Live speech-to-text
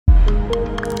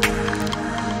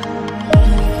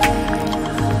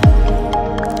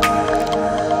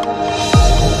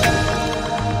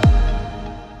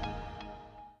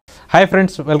Hi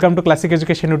friends, welcome to classic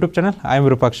education YouTube channel. I am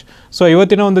Virupaksh. So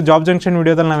ಇವತ್ತಿನ ಒಂದು job junction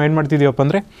ವೀಡಿಯೋದಲ್ಲಿ ನಾವು ಏನು ಮಾಡ್ತಿದ್ದೀವಪ್ಪ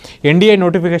ಅಂದರೆ NDA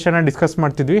ನೋಟಿಫಿಕೇಷನ್ನ ಡಿಸ್ಕಸ್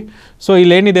ಮಾಡ್ತಿದ್ವಿ. ಸೊ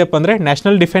ಇಲ್ಲೇನಿದೆಯಪ್ಪ ಅಂದರೆ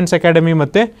ನ್ಯಾಷನಲ್ ಡಿಫೆನ್ಸ್ ಅಕಾಡೆಮಿ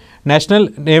ಮತ್ತು ನ್ಯಾಷನಲ್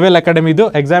ನೇವಲ್ ಅಕಾಡೆಮಿದು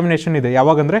ಎಕ್ಸಾಮಿನೇಷನ್ ಇದೆ.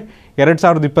 ಯಾವಾಗಂದರೆ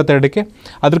 2022ಕ್ಕೆ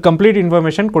ಅದ್ರ ಕಂಪ್ಲೀಟ್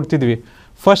ಇನ್ಫಾರ್ಮೇಷನ್ ಕೊಡ್ತಿದ್ವಿ.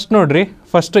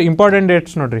 ಫಸ್ಟ್ ಇಂಪಾರ್ಟೆಂಟ್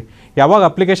ಡೇಟ್ಸ್ ನೋಡಿರಿ. ಯಾವಾಗ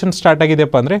ಅಪ್ಲಿಕೇಶನ್ ಸ್ಟಾರ್ಟ್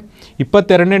ಆಗಿದೆಯಪ್ಪ ಅಂದರೆ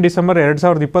 22 ಡಿಸೆಂಬರ್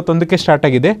 2021ಕ್ಕೆ ಸ್ಟಾರ್ಟ್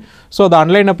ಆಗಿದೆ. ಸೊ ಅದು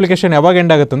ಆನ್ಲೈನ್ ಅಪ್ಲಿಕೇಶನ್ ಯಾವಾಗ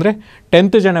ಎಂಡ್ ಆಗುತ್ತೆ ಅಂದರೆ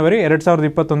 10th ಜನವರಿ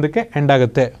 2021ಕ್ಕೆ ಎಂಡ್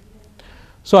ಆಗುತ್ತೆ.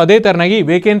 ಸೊ ಅದೇ ಥರನಾಗಿ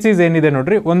ವೇಕೆನ್ಸೀಸ್ ಏನಿದೆ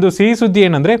ನೋಡಿರಿ, ಒಂದು ಸಿಹಿ ಸುದ್ದಿ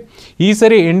ಏನಂದರೆ ಈ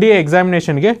ಸರಿ NDA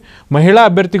ಎಕ್ಸಾಮಿನೇಷನ್ಗೆ ಮಹಿಳಾ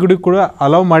ಅಭ್ಯರ್ಥಿಗಳಿಗೂ ಕೂಡ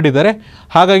ಅಲೌ ಮಾಡಿದ್ದಾರೆ.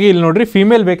 ಹಾಗಾಗಿ ಇಲ್ಲಿ ನೋಡಿರಿ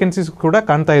ಫೀಮೇಲ್ ವೇಕೆನ್ಸೀಸ್ ಕೂಡ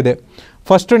ಕಾಣ್ತಾ ಇದೆ.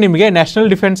 ಫಸ್ಟು ನಿಮಗೆ ನ್ಯಾಷನಲ್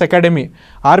ಡಿಫೆನ್ಸ್ ಅಕಾಡೆಮಿ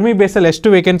ಆರ್ಮಿ ಬೇಸಲ್ಲಿ ಎಷ್ಟು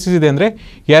ವೇಕೆನ್ಸೀಸ್ ಇದೆ ಅಂದರೆ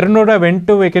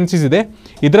 208 ವೇಕೆನ್ಸೀಸ್ ಇದೆ.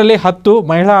 ಇದರಲ್ಲಿ 10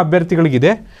 ಮಹಿಳಾ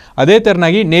ಅಭ್ಯರ್ಥಿಗಳಿಗಿದೆ. ಅದೇ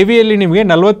ಥರನಾಗಿ ನೇವಿಯಲ್ಲಿ ನಿಮಗೆ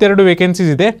 42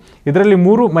 ವೇಕೆನ್ಸೀಸ್ ಇದೆ. ಇದರಲ್ಲಿ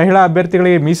 3 ಮಹಿಳಾ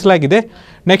ಅಭ್ಯರ್ಥಿಗಳಿಗೆ ಮೀಸಲಾಗಿದೆ.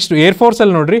 ನೆಕ್ಸ್ಟ್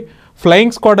ಏರ್ಫೋರ್ಸಲ್ಲಿ ನೋಡಿರಿ,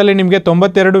 ಫ್ಲೈಯಿಂಗ್ ಸ್ಕ್ವಾಡಲ್ಲಿ ನಿಮಗೆ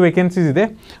 92 ವೇಕೆನ್ಸೀಸ್ ಇದೆ.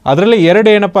 ಅದರಲ್ಲಿ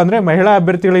 2 ಏನಪ್ಪ ಅಂದರೆ ಮಹಿಳಾ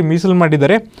ಅಭ್ಯರ್ಥಿಗಳಿಗೆ ಮೀಸಲು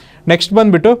ಮಾಡಿದ್ದಾರೆ. ನೆಕ್ಸ್ಟ್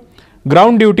ಬಂದುಬಿಟ್ಟು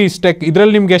ಗ್ರೌಂಡ್ ಡ್ಯೂಟೀಸ್ ಟೆಕ್,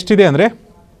 ಇದರಲ್ಲಿ ನಿಮ್ಗೆ ಎಷ್ಟಿದೆ ಅಂದರೆ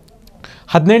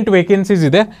 18 ವೇಕೆನ್ಸೀಸ್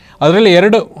ಇದೆ. ಅದರಲ್ಲಿ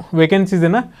 2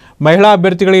 ವೇಕೆನ್ಸೀಸನ್ನು ಮಹಿಳಾ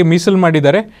ಅಭ್ಯರ್ಥಿಗಳಿಗೆ ಮೀಸಲು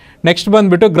ಮಾಡಿದ್ದಾರೆ. ನೆಕ್ಸ್ಟ್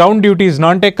ಬಂದುಬಿಟ್ಟು ಗ್ರೌಂಡ್ ಡ್ಯೂಟೀಸ್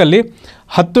ನಾನ್ ಟೆಕ್ಕಲ್ಲಿ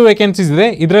 10 ವೇಕೆನ್ಸೀಸ್ ಇದೆ.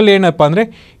 ಇದರಲ್ಲಿ ಏನಪ್ಪ ಅಂದರೆ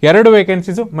 2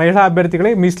 ವೇಕೆನ್ಸೀಸು ಮಹಿಳಾ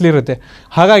ಅಭ್ಯರ್ಥಿಗಳಿಗೆ ಮೀಸಲಿರುತ್ತೆ.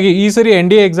 ಹಾಗಾಗಿ ಈ ಸರಿ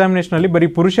NDA ಎಕ್ಸಾಮಿನೇಷನಲ್ಲಿ ಬರೀ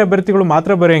ಪುರುಷ ಅಭ್ಯರ್ಥಿಗಳು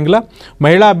ಮಾತ್ರ ಬರೆಯೋಂಗಿಲ್ಲ,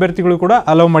 ಮಹಿಳಾ ಅಭ್ಯರ್ಥಿಗಳು ಕೂಡ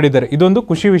ಅಲೌ ಮಾಡಿದ್ದಾರೆ. ಇದೊಂದು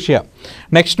ಖುಷಿ ವಿಷಯ.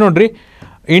 ನೆಕ್ಸ್ಟ್ ನೋಡಿರಿ,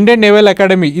 ಇಂಡಿಯನ್ ನೇವಲ್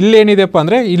ಅಕಾಡೆಮಿ ಇಲ್ಲೇನಿದೆಪ್ಪ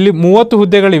ಅಂದರೆ ಇಲ್ಲಿ 30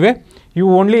 ಹುದ್ದೆಗಳಿವೆ. ಇವು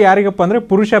ಓನ್ಲಿ ಯಾರಿಗಪ್ಪ ಅಂದರೆ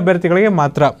ಪುರುಷ ಅಭ್ಯರ್ಥಿಗಳಿಗೆ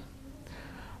ಮಾತ್ರ.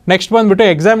 ನೆಕ್ಸ್ಟ್ ಬಂದುಬಿಟ್ಟು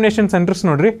ಎಕ್ಸಾಮಿನೇಷನ್ ಸೆಂಟರ್ಸ್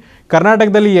ನೋಡಿರಿ.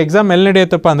 ಕರ್ನಾಟಕದಲ್ಲಿ ಈ ಎಕ್ಸಾಮ್ ಎಲ್ಲಿ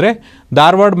ನಡೆಯುತ್ತಪ್ಪ ಅಂದರೆ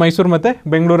ಧಾರವಾಡ, ಮೈಸೂರು ಮತ್ತು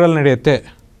ಬೆಂಗಳೂರಲ್ಲಿ ನಡೆಯುತ್ತೆ.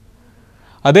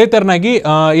 ಅದೇ ಥರನಾಗಿ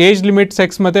ಏಜ್ ಲಿಮಿಟ್,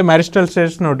 ಸೆಕ್ಸ್ ಮತ್ತು ಮ್ಯಾರಿಟಲ್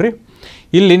ಸ್ಟೇಟಸ್ ನೋಡಿರಿ.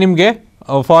 ಇಲ್ಲಿ ನಿಮಗೆ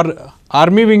for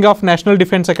army wing of national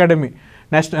defence academy,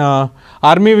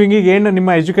 army ವಿಂಗಿಗೆ ಏನು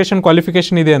ನಿಮ್ಮ ಎಜುಕೇಷನ್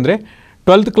ಕ್ವಾಲಿಫಿಕೇಷನ್ ಇದೆ ಅಂದರೆ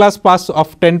 12th class pass of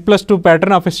 10+2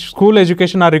 pattern of school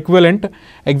education or equivalent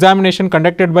examination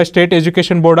conducted by state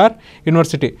education board or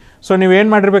university. So ನೀವೇನು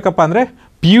ಮಾಡಿರ್ಬೇಕಪ್ಪ ಅಂದರೆ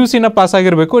PUCನ pass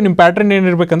ಆಗಿರಬೇಕು. ನಿಮ್ಮ ಪ್ಯಾಟ್ರನ್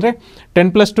ಏನಿರಬೇಕಂದ್ರೆ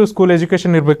 10+2 ಸ್ಕೂಲ್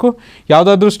ಎಜುಕೇಷನ್ ಇರಬೇಕು.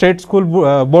 ಯಾವುದಾದ್ರೂ ಸ್ಟೇಟ್ ಸ್ಕೂಲ್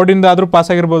ಬೋರ್ಡಿಂದ ಆದರೂ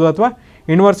ಪಾಸ್ ಆಗಿರ್ಬೋದು ಅಥವಾ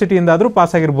ಯೂನಿವರ್ಸಿಟಿಯಿಂದಾದರೂ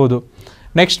ಪಾಸ್ ಆಗಿರ್ಬೋದು.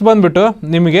 ನೆಕ್ಸ್ಟ್ ಬಂದುಬಿಟ್ಟು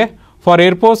ನಿಮಗೆ for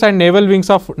air force and naval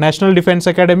wings of national defence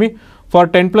academy for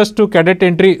 10+2 cadet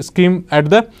entry scheme at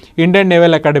the Indian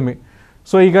naval academy.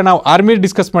 So ಈಗ ನಾವು ಆರ್ಮಿ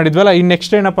ಡಿಸ್ಕಸ್ ಮಾಡಿದ್ವಲ್ಲ, ಇನ್ನು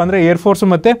ನೆಕ್ಸ್ಟ್ ಏನಪ್ಪ ಅಂದರೆ ಏರ್ಫೋರ್ಸು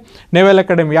ಮತ್ತು ನೇವಲ್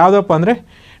ಅಕಾಡೆಮಿ ಯಾವುದಪ್ಪ ಅಂದರೆ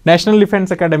ನ್ಯಾಷನಲ್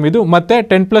ಡಿಫೆನ್ಸ್ ಅಕಾಡೆಮಿದು ಮತ್ತು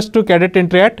 10+2 cadet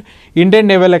entry at Indian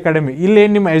naval academy.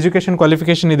 ಇಲ್ಲೇನು ನಿಮ್ಮ ಎಜುಕೇಷನ್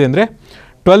ಕ್ವಾಲಿಫಿಕೇಷನ್ ಇದೆ ಅಂದರೆ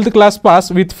 12th class pass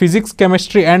with physics,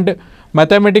 chemistry and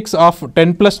mathematics of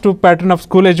 10+2 pattern of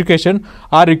school education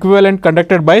or equivalent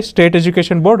conducted by state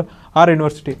education board R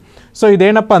university. So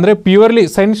ಇದೇನಪ್ಪ ಅಂದರೆ purely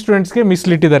science ಸ್ಟೂಡೆಂಟ್ಸ್ಗೆ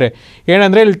ಮೀಸಲಿಟ್ಟಿದ್ದಾರೆ.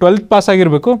 ಏನಂದರೆ ಇಲ್ಲಿ 12th pass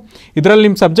ಆಗಿರಬೇಕು. ಇದರಲ್ಲಿ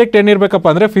ನಿಮ್ಮ ಸಬ್ಜೆಕ್ಟ್ ಏನಿರಬೇಕಪ್ಪ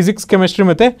ಅಂದರೆ ಫಿಸಿಕ್ಸ್, ಕೆಮಿಸ್ಟ್ರಿ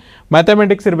ಮತ್ತು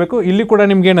ಮ್ಯಾಥಮೆಟಿಕ್ಸ್ ಇರಬೇಕು. ಇಲ್ಲಿ ಕೂಡ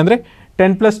ನಿಮ್ಗೆ ಏನಂದರೆ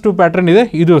 10+2 ಪ್ಯಾಟರ್ನ್ ಇದೆ.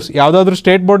 ಇದು ಯಾವುದಾದ್ರೂ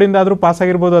ಸ್ಟೇಟ್ ಬೋರ್ಡಿಂದ ಆದರೂ ಪಾಸ್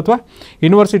ಆಗಿರ್ಬೋದು ಅಥವಾ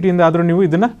ಯೂನಿವರ್ಸಿಟಿಯಿಂದ ಆದರೂ ನೀವು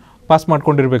ಇದನ್ನು ಪಾಸ್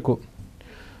ಮಾಡ್ಕೊಂಡಿರಬೇಕು.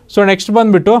 ಸೊ ನೆಕ್ಸ್ಟ್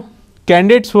ಬಂದುಬಿಟ್ಟು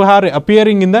candidates who or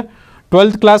appearing in the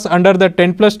 12th class under the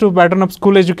 10+2 pattern of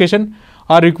school education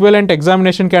or equivalent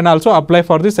examination can also apply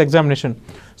for this examination.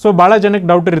 So ಭಾಳ ಜನಕ್ಕೆ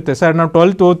ಡೌಟ್ ಇರುತ್ತೆ, ಸರ್ ನಾವು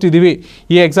 12th ಓದ್ತಿದ್ದೀವಿ,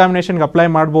 ಈ ಎಕ್ಸಾಮಿನೇಷನ್ಗೆ ಅಪ್ಲೈ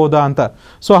ಮಾಡ್ಬೋದಾ ಅಂತ.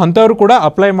 So ಅಂಥವ್ರು ಕೂಡ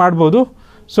ಅಪ್ಲೈ ಮಾಡ್ಬೋದು.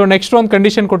 ಸೊ ನೆಕ್ಸ್ಟ್ ಒಂದು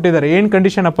ಕಂಡೀಷನ್ ಕೊಟ್ಟಿದ್ದಾರೆ. ಏನು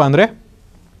ಕಂಡೀಷನ್ ಅಪ್ಪ ಅಂದರೆ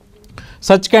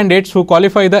such candidates who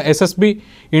qualify the SSB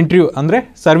interview ಅಂದರೆ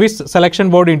service selection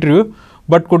board interview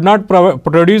but could not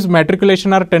produce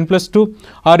matriculation or 10+2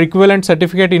 or equivalent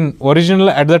certificate in original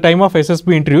at the time of SSB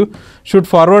interview should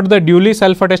forward the duly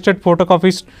self-attested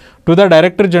photocopies to the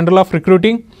Director General of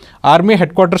Recruiting, Army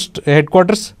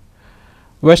Headquarters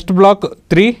West Block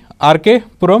 3, RK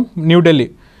Puram, New Delhi.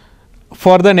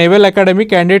 For the Naval Academy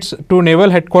candidates to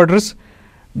Naval Headquarters,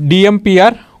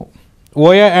 DMPR,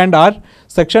 OA and R,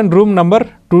 section room number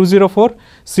 204,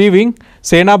 C wing,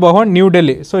 ಸೇನಾ Bhavan, new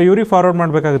Delhi. So ಇವ್ರಿಗೆ forward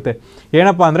ಮಾಡಬೇಕಾಗುತ್ತೆ.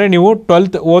 ಏನಪ್ಪ ಅಂದರೆ ನೀವು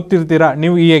 12th ಓದ್ತಿರ್ತೀರಾ,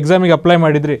 ನೀವು ಈ ಎಕ್ಸಾಮಿಗೆ apply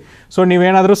ಮಾಡಿದ್ರಿ. So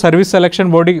ನೀವೇನಾದರೂ ಸರ್ವಿಸ್ ಸೆಲೆಕ್ಷನ್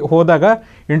ಬೋರ್ಡಿಗೆ ಹೋದಾಗ,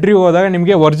 ಇಂಟರ್ವ್ಯೂ ಹೋದಾಗ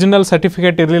ನಿಮಗೆ ಒರಿಜಿನಲ್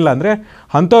ಸರ್ಟಿಫಿಕೇಟ್ ಇರಲಿಲ್ಲ ಅಂದರೆ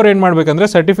ಅಂಥವ್ರು ಏನು ಮಾಡಬೇಕಂದ್ರೆ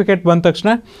ಸರ್ಟಿಫಿಕೇಟ್ ಬಂದ ತಕ್ಷಣ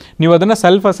ನೀವು ಅದನ್ನು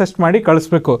ಸೆಲ್ಫ್ ಅಸೆಸ್ಟ್ ಮಾಡಿ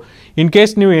ಕಳಿಸ್ಬೇಕು. ಇನ್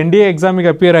ಕೇಸ್ ನೀವು NDA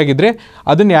ಎಕ್ಸಾಮಿಗೆ ಅಪಿಯರ್ ಆಗಿದ್ದರೆ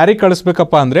ಅದನ್ನು ಯಾರಿಗೆ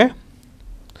ಕಳಿಸ್ಬೇಕಪ್ಪ ಅಂದರೆ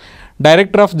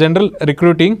director of general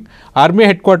recruiting, army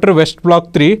headquarter West block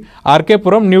 3, RK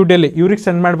Puram, new Delhi ಇವ್ರಿಗೆ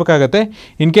ಸೆಂಡ್ ಮಾಡಬೇಕಾಗತ್ತೆ.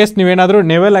 ಇನ್ ಕೇಸ್ ನೀವೇನಾದರೂ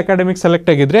ನೇವಲ್ ಅಕಾಡೆಮಿಕ್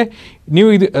ಸೆಲೆಕ್ಟ್ ಆಗಿದ್ದರೆ ನೀವು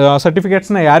ಇದು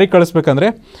ಸರ್ಟಿಫಿಕೇಟ್ಸ್ನ ಯಾರಿಗೆ ಕಳಿಸ್ಬೇಕಂದ್ರೆ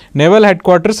naval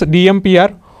headquarters, DMPR,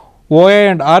 OA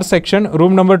and R section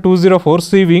room number 204,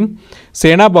 C wing,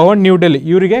 ಸೇನಾ ಭವನ್, ನ್ಯೂ ಡೆಲ್ಲಿ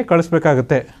ಇವರಿಗೆ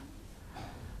ಕಳಿಸ್ಬೇಕಾಗುತ್ತೆ.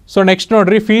 ಸೊ ನೆಕ್ಸ್ಟ್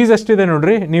ನೋಡಿರಿ, ಫೀಸ್ ಎಷ್ಟಿದೆ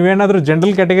ನೋಡಿರಿ. ನೀವೇನಾದರೂ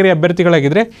ಜನರಲ್ ಕ್ಯಾಟಗರಿ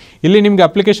ಅಭ್ಯರ್ಥಿಗಳಾಗಿದ್ದರೆ ಇಲ್ಲಿ ನಿಮಗೆ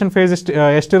ಅಪ್ಲಿಕೇಶನ್ ಫೀಸ್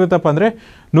ಎಷ್ಟಿರುತ್ತಪ್ಪ ಅಂದರೆ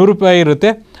 100 ರೂಪಾಯಿ ಇರುತ್ತೆ.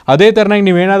 ಅದೇ ಥರನಾಗಿ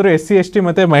ನೀವೇನಾದರೂ SC ST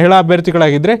ಮತ್ತು ಮಹಿಳಾ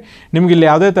ಅಭ್ಯರ್ಥಿಗಳಾಗಿದ್ದರೆ ನಿಮ್ಗೆ ಇಲ್ಲಿ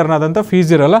ಯಾವುದೇ ಥರನಾದಂಥ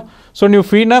ಫೀಸ್ ಇರೋಲ್ಲ. ಸೊ ನೀವು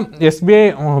ಫೀನ SBI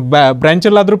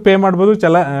ಬ್ರ್ಯಾಂಚಲ್ಲಾದರೂ ಪೇ ಮಾಡ್ಬೋದು,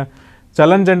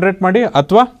 ಚಲನ್ ಜನ್ರೇಟ್ ಮಾಡಿ,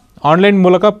 ಅಥವಾ ಆನ್ಲೈನ್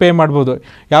ಮೂಲಕ ಪೇ ಮಾಡ್ಬೋದು.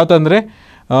 ಯಾವ್ದಂದರೆ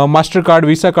master card,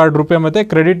 visa card, RuPay ಮತ್ತು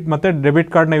ಕ್ರೆಡಿಟ್ ಮತ್ತು ಡೆಬಿಟ್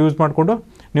ಕಾರ್ಡ್ನ ಯೂಸ್ ಮಾಡಿಕೊಂಡು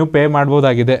ನೀವು ಪೇ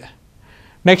ಮಾಡ್ಬೋದಾಗಿದೆ.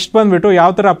 ನೆಕ್ಸ್ಟ್ ಬಂದುಬಿಟ್ಟು ಯಾವ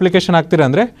ಥರ ಅಪ್ಲಿಕೇಶನ್ ಹಾಕ್ತೀರಾ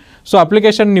ಅಂದರೆ, ಸೊ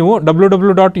ಅಪ್ಲಿಕೇಶನ್ ನೀವು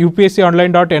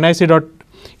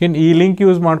www.upsconline.nic.in ಈ ಲಿಂಕ್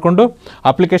ಯೂಸ್ ಮಾಡಿಕೊಂಡು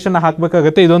ಅಪ್ಲಿಕೇಶನ್ನ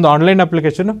ಹಾಕಬೇಕಾಗುತ್ತೆ. ಇದೊಂದು ಆನ್ಲೈನ್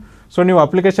ಅಪ್ಲಿಕೇಶನು. ಸೊ ನೀವು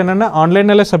ಅಪ್ಲಿಕೇಶನನ್ನು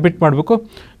ಆನ್ಲೈನಲ್ಲೇ ಸಬ್ಮಿಟ್ ಮಾಡಬೇಕು.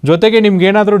 ಜೊತೆಗೆ ನಿಮ್ಗೆ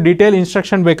ಏನಾದರೂ ಡೀಟೇಲ್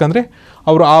ಇನ್ಸ್ಟ್ರಕ್ಷನ್ ಬೇಕಂದರೆ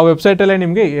ಅವರು ಆ ವೆಬ್ಸೈಟಲ್ಲೇ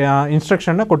ನಿಮಗೆ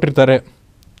ಇನ್ಸ್ಟ್ರಕ್ಷನ್ನ ಕೊಟ್ಟಿರ್ತಾರೆ.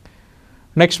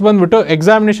 ನೆಕ್ಸ್ಟ್ ಬಂದುಬಿಟ್ಟು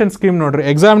ಎಕ್ಸಾಮಿನೇಷನ್ ಸ್ಕೀಮ್ ನೋಡಿರಿ.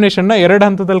 ಎಕ್ಸಾಮಿನೇಷನ್ನ 2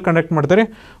 ಹಂತದಲ್ಲಿ ಕಂಡಕ್ಟ್ ಮಾಡ್ತಾರೆ.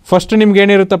 ಫಸ್ಟ್ ನಿಮ್ಗೆ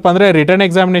ಏನಿರುತ್ತಪ್ಪ ಅಂದರೆ ರಿಟರ್ನ್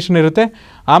ಎಕ್ಸಾಮಿನೇಷನ್ ಇರುತ್ತೆ.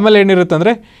 ಆಮೇಲೆ ಏನಿರುತ್ತೆ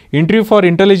ಅಂದರೆ interview for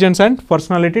intelligence and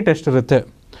personality test ಇರುತ್ತೆ.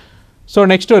 ಸೊ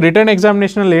ನೆಕ್ಸ್ಟು ರಿಟರ್ನ್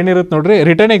ಎಕ್ಸಾಮಿನೇಷನಲ್ಲಿ ಏನಿರುತ್ತೆ ನೋಡಿರಿ.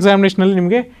 ರಿಟರ್ನ್ ಎಕ್ಸಾಮಿನೇಷನಲ್ಲಿ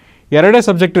ನಿಮಗೆ 2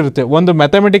 ಸಬ್ಜೆಕ್ಟ್ ಇರುತ್ತೆ. ಒಂದು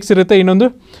ಮ್ಯಾಥಮೆಟಿಕ್ಸ್ ಇರುತ್ತೆ, ಇನ್ನೊಂದು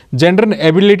ಜನರಲ್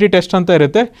ಎಬಿಲಿಟಿ ಟೆಸ್ಟ್ ಅಂತ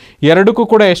ಇರುತ್ತೆ. ಎರಡಕ್ಕೂ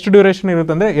ಕೂಡ ಎಷ್ಟು ಡ್ಯೂರೇಷನ್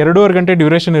ಇರುತ್ತೆ ಅಂದರೆ 2.5 ಗಂಟೆ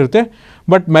ಡ್ಯೂರೇಷನ್ ಇರುತ್ತೆ.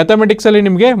 ಬಟ್ ಮ್ಯಾಥಮೆಟಿಕ್ಸಲ್ಲಿ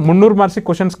ನಿಮಗೆ 300 ಮಾರ್ಕ್ಸಿಗೆ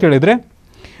ಕ್ವಶನ್ಸ್ ಕೇಳಿದರೆ,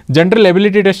 ಜನರಲ್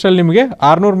ಎಬಿಲಿಟಿ ಟೆಸ್ಟಲ್ಲಿ ನಿಮಗೆ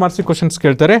 600 ಮಾರ್ಕ್ಸಿಗೆ ಕ್ವಶನ್ಸ್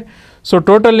ಕೇಳ್ತಾರೆ. ಸೊ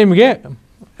ಟೋಟಲ್ ನಿಮಗೆ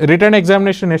ರಿಟರ್ನ್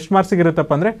ಎಕ್ಸಾಮಿನೇಷನ್ ಎಷ್ಟು ಮಾರ್ಕ್ಸಿಗೆ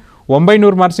ಇರುತ್ತಪ್ಪ ಅಂದರೆ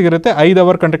 900 ಮಾರ್ಕ್ಸಿಗೆ ಇರುತ್ತೆ. 5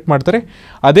 ಅವರ್ ಕಂಡಕ್ಟ್ ಮಾಡ್ತಾರೆ.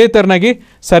 ಅದೇ ಥರನಾಗಿ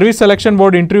ಸರ್ವಿಸ್ ಸೆಲೆಕ್ಷನ್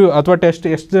ಬೋರ್ಡ್ ಇಂಟರ್ವ್ಯೂ ಅಥವಾ ಟೆಸ್ಟ್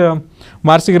ಎಷ್ಟು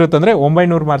ಮಾರ್ಕ್ಸಿಗೆ ಇರುತ್ತೆ ಅಂದರೆ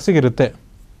 900 ಮಾರ್ಕ್ಸಿಗೆ ಇರುತ್ತೆ.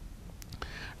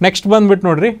 ನೆಕ್ಸ್ಟ್ ಬಂದುಬಿಟ್ಟು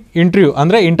ನೋಡಿರಿ, ಇಂಟರ್ವ್ಯೂ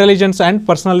ಅಂದರೆ ಇಂಟೆಲಿಜೆನ್ಸ್ ಆ್ಯಂಡ್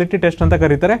ಪರ್ಸ್ನಾಲಿಟಿ ಟೆಸ್ಟ್ ಅಂತ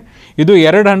ಕರೀತಾರೆ. ಇದು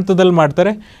 2 ಹಂತದಲ್ಲಿ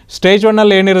ಮಾಡ್ತಾರೆ. ಸ್ಟೇಜ್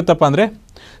 1ಅಲ್ಲಿ ಏನಿರುತ್ತಪ್ಪ ಅಂದರೆ,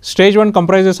 stage 1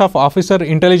 comprises of officer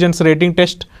intelligence rating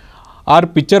test R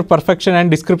picture perfection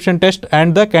and description test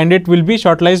and the candidate will be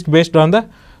ಶಾರ್ಟ್ಲೈಸ್ಡ್ based on the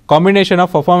combination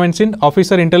of performance in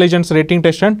officer intelligence rating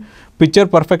test and picture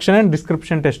perfection and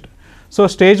description test. So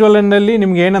stage 1ನಲ್ಲಿ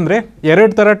ನಿಮ್ಗೆ ಏನಂದರೆ 2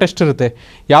 ಥರ test ಇರುತ್ತೆ.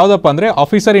 ಯಾವುದಪ್ಪ ಅಂದರೆ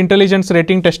officer intelligence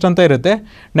rating test ಅಂತ ಇರುತ್ತೆ.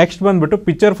 Next ಬಂದುಬಿಟ್ಟು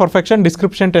picture perfection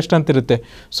description test ಅಂತ ಇರುತ್ತೆ.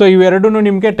 ಸೊ ಇವೆರಡೂ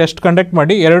ನಿಮಗೆ ಟೆಸ್ಟ್ ಕಂಡಕ್ಟ್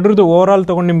ಮಾಡಿ ಎರಡರದ್ದು ಓವರಾಲ್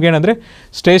ತೊಗೊಂಡು ನಿಮ್ಗೆ ಏನಂದರೆ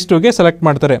ಸ್ಟೇಜ್ 2ಗೆ ಸೆಲೆಕ್ಟ್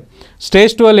ಮಾಡ್ತಾರೆ.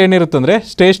 ಸ್ಟೇಜ್ 2ಅಲ್ಲಿ ಏನಿರುತ್ತೆ ಅಂದರೆ,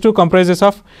 stage 2 comprises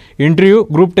of interview,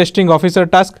 group testing, officer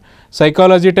task,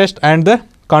 psychology test and the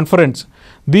conference.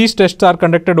 These tests R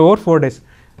conducted over 4 days.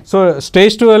 So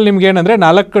stage 2ಅಲ್ಲಿ ನಿಮ್ಗೆ ಏನಂದರೆ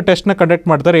 4 ಟೆಸ್ಟ್ನ ಕಂಡಕ್ಟ್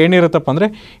ಮಾಡ್ತಾರೆ. ಏನಿರುತ್ತಪ್ಪ ಅಂದರೆ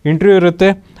ಇಂಟರ್ವ್ಯೂ ಇರುತ್ತೆ,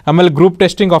 ಆಮೇಲೆ ಗ್ರೂಪ್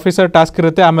ಟೆಸ್ಟಿಂಗ್, ಆಫೀಸರ್ ಟಾಸ್ಕ್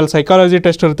ಇರುತ್ತೆ, ಆಮೇಲೆ ಸೈಕಾಲಜಿ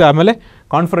ಟೆಸ್ಟ್ ಇರುತ್ತೆ, ಆಮೇಲೆ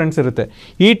ಕಾನ್ಫರೆನ್ಸ್ ಇರುತ್ತೆ.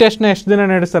 ಈ ಟೆಸ್ಟ್ನ ಎಷ್ಟು ದಿನ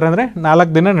ನಡೆಸ್ತಾರೆ ಅಂದರೆ 4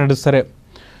 ದಿನ ನಡೆಸ್ತಾರೆ.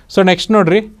 ಸೊ ನೆಕ್ಸ್ಟ್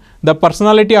ನೋಡಿರಿ, the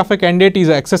personality of A candidate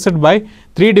is assessed by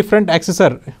 3 different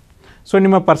assessor. So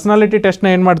ನಿಮ್ಮ ಪರ್ಸನಾಲಿಟಿ ಟೆಸ್ಟ್ನ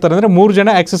ಏನು ಮಾಡ್ತಾರೆ ಅಂದರೆ 3 ಜನ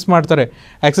ಆಕ್ಸೆಸ್ ಮಾಡ್ತಾರೆ.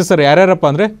 ಆಕ್ಸೆಸರ್ ಯಾರ್ಯಾರಪ್ಪ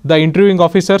ಅಂದರೆ the ಇಂಟರ್ವ್ಯೂಯಿಂಗ್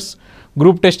officers,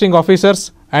 group testing officers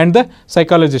and the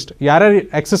psychologist. ಯಾರ್ಯಾರು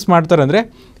ಆಕ್ಸೆಸ್ ಮಾಡ್ತಾರೆ ಅಂದರೆ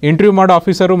ಇಂಟರ್ವ್ಯೂ ಮಾಡೋ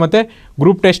ಆಫೀಸರು ಮತ್ತು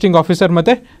ಗ್ರೂಪ್ ಟೆಸ್ಟಿಂಗ್ ಆಫೀಸರ್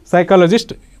ಮತ್ತು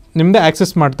ಸೈಕಾಲಜಿಸ್ಟ್ ನಿಮ್ಮದೇ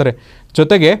ಆಕ್ಸೆಸ್ ಮಾಡ್ತಾರೆ.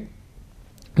 ಜೊತೆಗೆ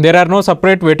there are no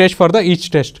separate weightage for the each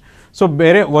test. So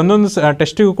ಬೇರೆ ಒಂದೊಂದು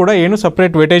ಟೆಸ್ಟಿಗೂ ಕೂಡ ಏನು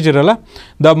ಸಪ್ರೇಟ್ ವೇಟೇಜ್ ಇರಲ್ಲ.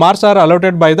 The marks R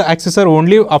allotted by the assessor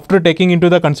only after taking in to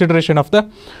the consideration of the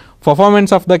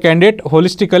performance of the candidate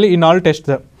holistically in all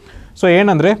test. So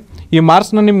ಏನಂದರೆ ಈ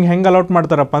ಮಾರ್ಕ್ಸ್ನ ನಿಮ್ಗೆ ಹೆಂಗೆ ಅಲೌಟ್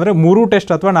ಮಾಡ್ತಾರಪ್ಪ ಅಂದರೆ 3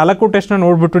 ಟೆಸ್ಟ್ ಅಥವಾ 4 ಟೆಸ್ಟ್ನ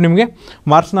ನೋಡಿಬಿಟ್ಟು ನಿಮಗೆ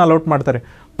ಮಾರ್ಕ್ಸ್ನ ಅಲೌಟ್ ಮಾಡ್ತಾರೆ.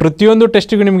 ಪ್ರತಿಯೊಂದು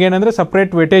ಟೆಸ್ಟಿಗೂ ನಿಮ್ಗೆ ಏನಂದರೆ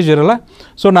ಸಪ್ರೇಟ್ ವೇಟೇಜ್ ಇರಲ್ಲ.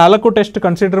 ಸೊ 4 ಟೆಸ್ಟ್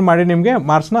ಕನ್ಸಿಡರ್ ಮಾಡಿ ನಿಮಗೆ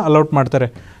ಮಾರ್ಕ್ಸ್ನ ಅಲೌಟ್ ಮಾಡ್ತಾರೆ.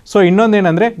 ಸೊ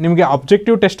ಇನ್ನೊಂದೇನೆಂದರೆ ನಿಮಗೆ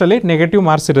ಅಬ್ಜೆಕ್ಟಿವ್ ಟೆಸ್ಟಲ್ಲಿ ನೆಗೆಟಿವ್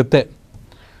ಮಾರ್ಕ್ಸ್ ಇರುತ್ತೆ.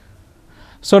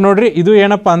 ಸೊ ನೋಡಿರಿ, ಇದು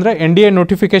ಏನಪ್ಪ ಅಂದರೆ NDA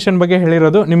ನೋಟಿಫಿಕೇಷನ್ ಬಗ್ಗೆ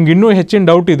ಹೇಳಿರೋದು. ನಿಮ್ಗೆ ಇನ್ನೂ ಹೆಚ್ಚಿನ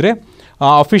ಡೌಟ್ ಇದ್ದರೆ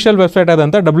ಅಫಿಷಿಯಲ್ ವೆಬ್ಸೈಟ್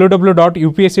ಆದಂಥ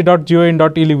www.upsc.gov.in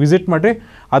ಇಲ್ಲಿ ವಿಸಿಟ್ ಮಾಡಿರಿ,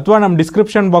 ಅಥವಾ ನಮ್ಮ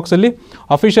ಡಿಸ್ಕ್ರಿಪ್ಷನ್ ಬಾಕ್ಸಲ್ಲಿ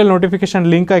ಅಫಿಷಿಯಲ್ ನೋಟಿಫಿಕೇಷನ್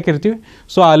ಲಿಂಕ್ ಹಾಕಿರ್ತೀವಿ.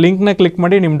 ಸೊ ಆ ಲಿಂಕ್ನ ಕ್ಲಿಕ್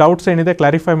ಮಾಡಿ ನಿಮ್ಮ ಡೌಟ್ಸ್ ಏನಿದೆ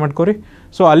ಕ್ಲಾರಿಫೈ ಮಾಡ್ಕೊರಿ.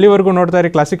 ಸೊ ಅಲ್ಲಿವರೆಗೂ ನೋಡ್ತಾ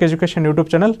ಇರಿ classic education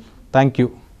YouTube channel. Thank you.